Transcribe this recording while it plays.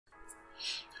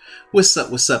What's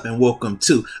up, and welcome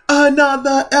to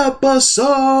another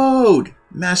episode,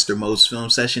 Master Moats Film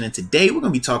Session, and today we're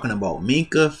going to be talking about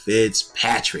Minkah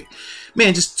Fitzpatrick.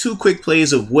 Man, just two quick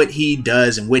plays of what he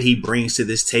does and what he brings to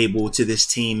this table, to this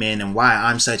team, man, and why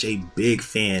I'm such a big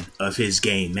fan of his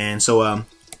game, man. So,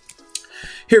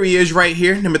 here he is right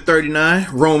here, number 39,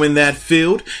 roaming that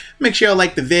field. Make sure y'all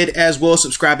like the vid as well.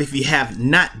 Subscribe if you have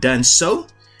not done so.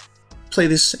 Play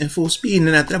this in full speed, and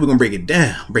then after that, we're going to break it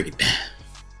down.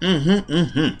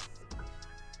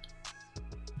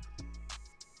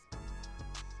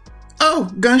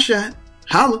 Oh, gunshot.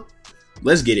 Holla.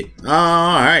 Let's get it.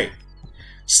 Alright.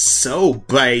 So,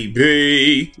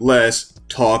 baby, let's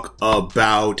talk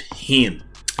about him.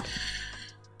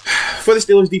 For the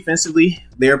Steelers defensively,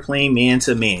 they're playing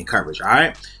man-to-man coverage,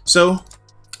 alright? So,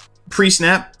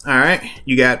 pre-snap, alright?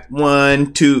 You got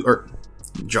one, two, or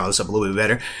draw this up a little bit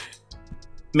better.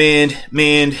 Man.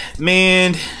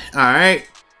 Alright.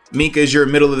 Minkah is your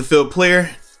middle of the field player,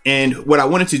 and what I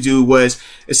wanted to do was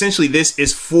essentially this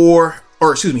is 3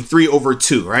 over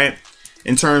 2, right?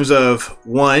 In terms of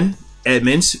 1,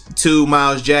 Edmonds, 2,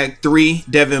 Miles Jack, 3,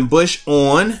 Devin Bush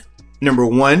on number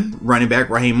 1, running back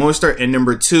Raheem Mostert, and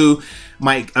number 2,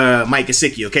 Mike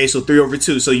Gesicki. Okay, so 3 over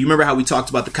 2. So you remember how we talked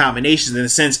about the combinations in the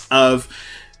sense of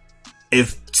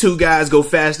if 2 guys go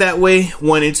fast that way,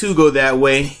 1 and 2 go that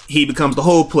way, he becomes the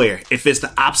whole player. If it's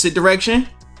the opposite direction,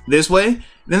 this way,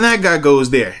 then that guy goes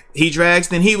there. He drags,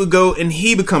 then he would go, and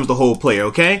he becomes the whole player,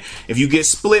 okay? If you get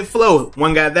split flow,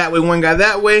 one guy that way, one guy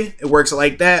that way, it works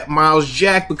like that. Miles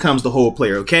Jack becomes the whole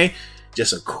player, okay?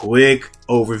 Just a quick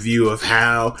overview of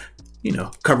how,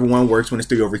 cover 1 works when it's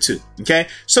 3 over 2, okay?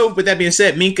 So, with that being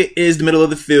said, Minkah is the middle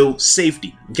of the field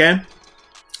safety, okay?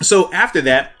 So, after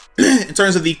that, in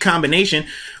terms of the combination,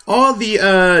 all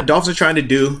the Dolphins are trying to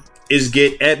do is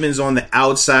get Edmonds on the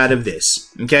outside of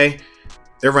this, okay?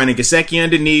 They're running Gesicki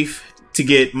underneath to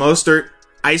get Mostert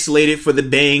isolated for the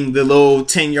bang, the little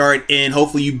 10-yard in.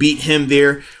 Hopefully you beat him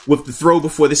there with the throw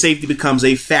before the safety becomes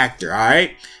a factor, all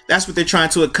right? That's what they're trying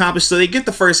to accomplish. So they get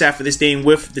the first half of this thing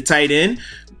with the tight end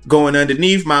going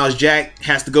underneath. Miles Jack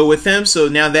has to go with him. So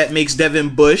now that makes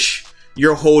Devin Bush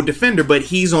your whole defender, but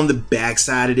he's on the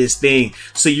backside of this thing.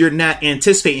 So you're not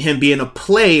anticipating him being a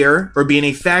player or being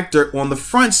a factor on the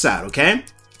front side, okay?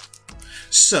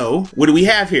 So what do we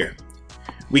have here?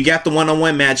 We got the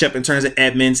one-on-one matchup in terms of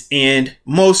Edmonds and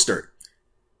Mostert.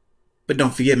 But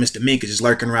don't forget Mr. Minkah just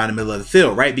lurking around the middle of the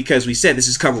field, right? Because we said this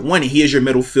is cover 1 and he is your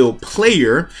middle field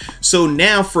player. So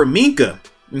now for Minkah,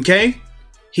 okay,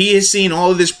 he has seen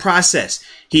all of this process.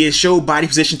 He has showed body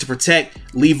position to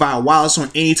protect Levi Wallace on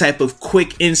any type of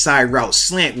quick inside route,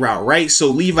 slant route, right? So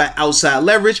Levi outside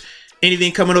leverage,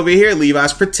 anything coming over here,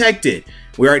 Levi's protected.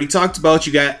 We already talked about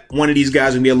you got one of these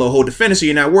guys going to be a low hole defender, so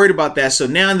you're not worried about that. So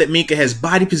now that Minkah has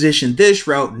body positioned this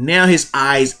route, now his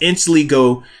eyes instantly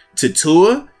go to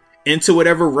Tua, into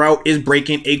whatever route is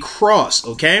breaking a cross,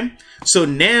 okay? So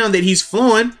now that he's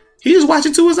flowing, he's just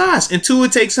watching Tua's eyes, and Tua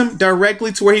takes him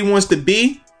directly to where he wants to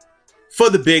be for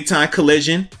the big-time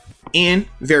collision and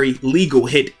very legal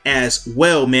hit as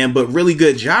well, man. But really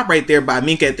good job right there by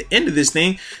Minkah at the end of this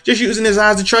thing, just using his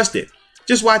eyes to trust it.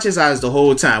 Just watch his eyes the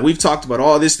whole time. We've talked about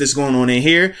all this that's going on in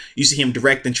here. You see him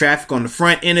directing traffic on the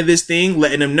front end of this thing,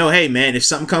 letting them know, hey, man, if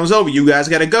something comes over, you guys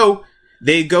got to go.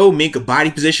 They go, make a body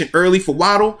position early for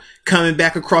Waddle, coming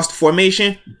back across the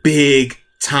formation. Big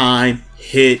time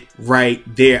hit right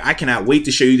there. I cannot wait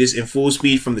to show you this in full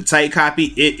speed from the tight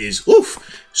copy. It is,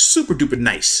 super duper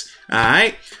nice. All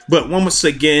right. But once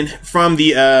again, from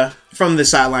the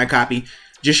sideline copy,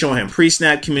 just showing him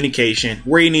pre-snap communication,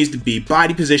 where he needs to be,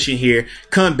 body position here,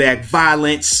 come back,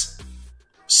 violence,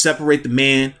 separate the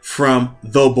man from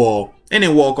the ball, and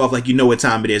then walk off like you know what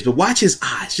time it is. But watch his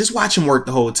eyes. Just watch him work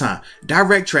the whole time.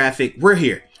 Direct traffic. We're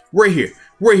here.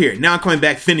 Now I'm coming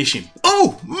back, finishing.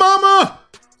 Oh, mama!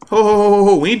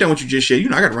 Ho. We ain't done what you just said.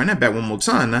 I got to run that back one more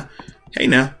time now. Hey,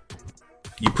 now.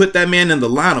 You put that man in the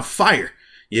line of fire.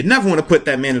 You never want to put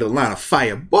that man in the line of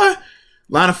fire. Boy,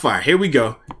 line of fire. Here we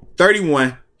go.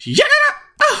 31. Yeah!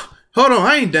 Oh, hold on.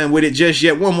 I ain't done with it just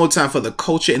yet. One more time for the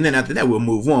culture. And then after that, we'll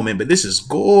move on, man. But this is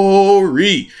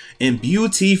gory and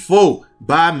beautiful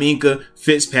by Minkah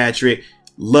Fitzpatrick.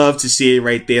 Love to see it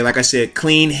right there. Like I said,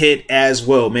 clean hit as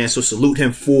well, man. So salute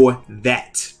him for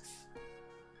that.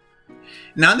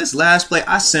 Now, this last play,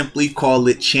 I simply call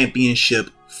it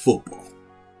championship football.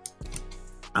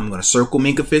 I'm going to circle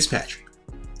Minkah Fitzpatrick.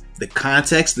 The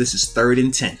context, this is 3rd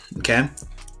and 10, okay?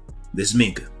 This is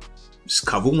Minkah. This is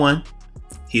cover 1.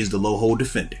 He's the low hole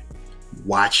defender.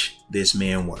 Watch this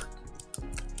man work.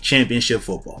 Championship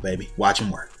football, baby. Watch him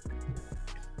work.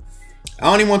 I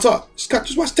don't even want to talk.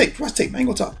 Just watch tape. Watch tape. I ain't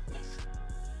gonna talk.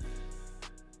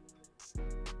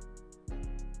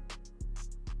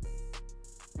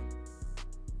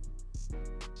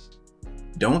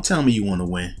 Don't tell me you want to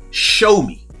win. Show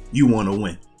me you want to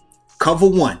win. Cover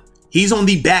one. He's on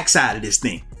the backside of this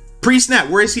thing. Pre-snap.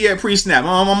 Where is he at pre-snap?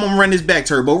 I'm going to run this back,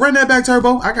 Turbo. Run that back,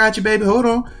 Turbo. I got you, baby. Hold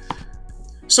on.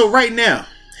 So right now,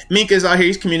 Minkah's out here.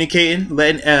 He's communicating,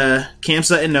 letting Cam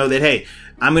Sutton know that, hey,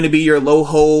 I'm going to be your low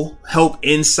hole help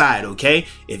inside, okay?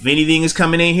 If anything is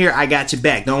coming in here, I got your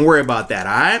back. Don't worry about that,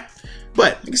 all right?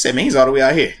 But, like I said, man, he's all the way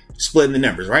out here. Splitting the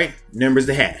numbers, right? Numbers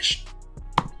the hash.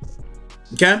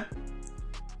 Okay?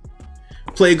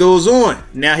 Play goes on.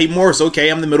 Now he morphs. Okay,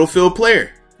 I'm the middle field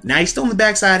player. Now he's still on the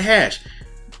backside hash.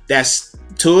 That's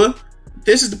Tua.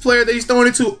 This is the player that he's throwing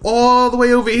it to all the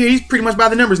way over here. He's pretty much by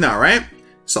the numbers now, right?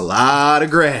 It's a lot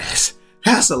of grass.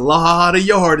 That's a lot of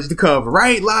yardage to cover,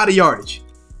 right? A lot of yardage.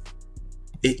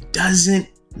 It doesn't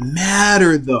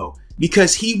matter, though,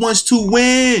 because he wants to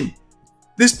win.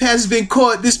 This pass has been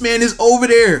caught. This man is over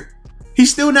there.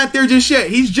 He's still not there just yet.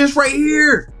 He's just right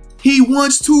here. He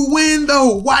wants to win,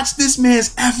 though. Watch this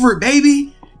man's effort,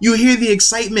 baby. You hear the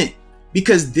excitement,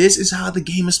 because this is how the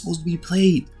game is supposed to be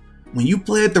played. When you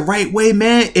play it the right way,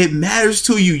 man, it matters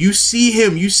to you. You see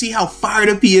him. You see how fired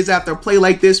up he is after a play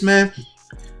like this, man.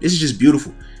 This is just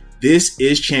beautiful. This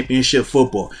is championship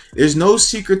football. There's no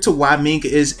secret to why Minkah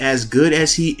is as good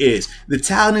as he is. The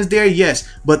talent is there, yes,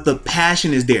 but the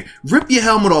passion is there. Rip your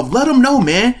helmet off. Let him know,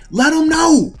 man. Let him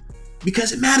know,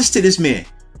 because it matters to this man.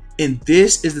 And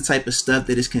this is the type of stuff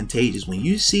that is contagious. When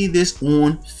you see this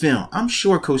on film, I'm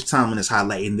sure Coach Tomlin is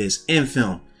highlighting this in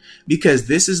film, because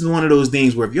this is one of those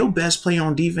things where if your best player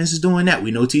on defense is doing that, we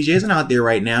know TJ isn't out there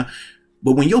right now,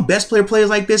 but when your best player plays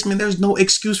like this, man, there's no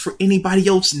excuse for anybody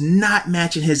else not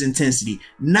matching his intensity,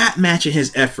 not matching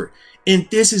his effort. And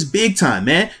this is big time,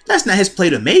 man. That's not his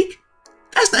play to make.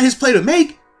 That's not his play to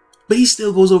make. But he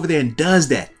still goes over there and does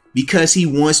that because he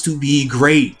wants to be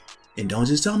great. And don't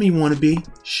just tell me you want to be.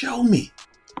 Show me.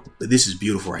 But this is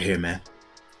beautiful right here, man.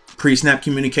 Pre-snap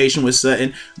communication with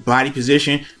Sutton, body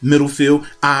position, middle field,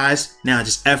 eyes, now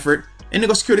just effort, and then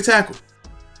go secure the tackle.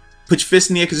 Put your fist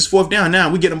in the air because it's fourth down now.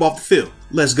 We get them off the field.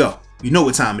 Let's go. You know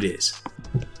what time it is.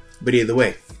 But either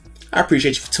way, I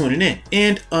appreciate you for tuning in.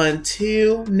 And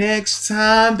until next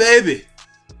time, baby.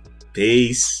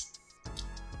 Peace.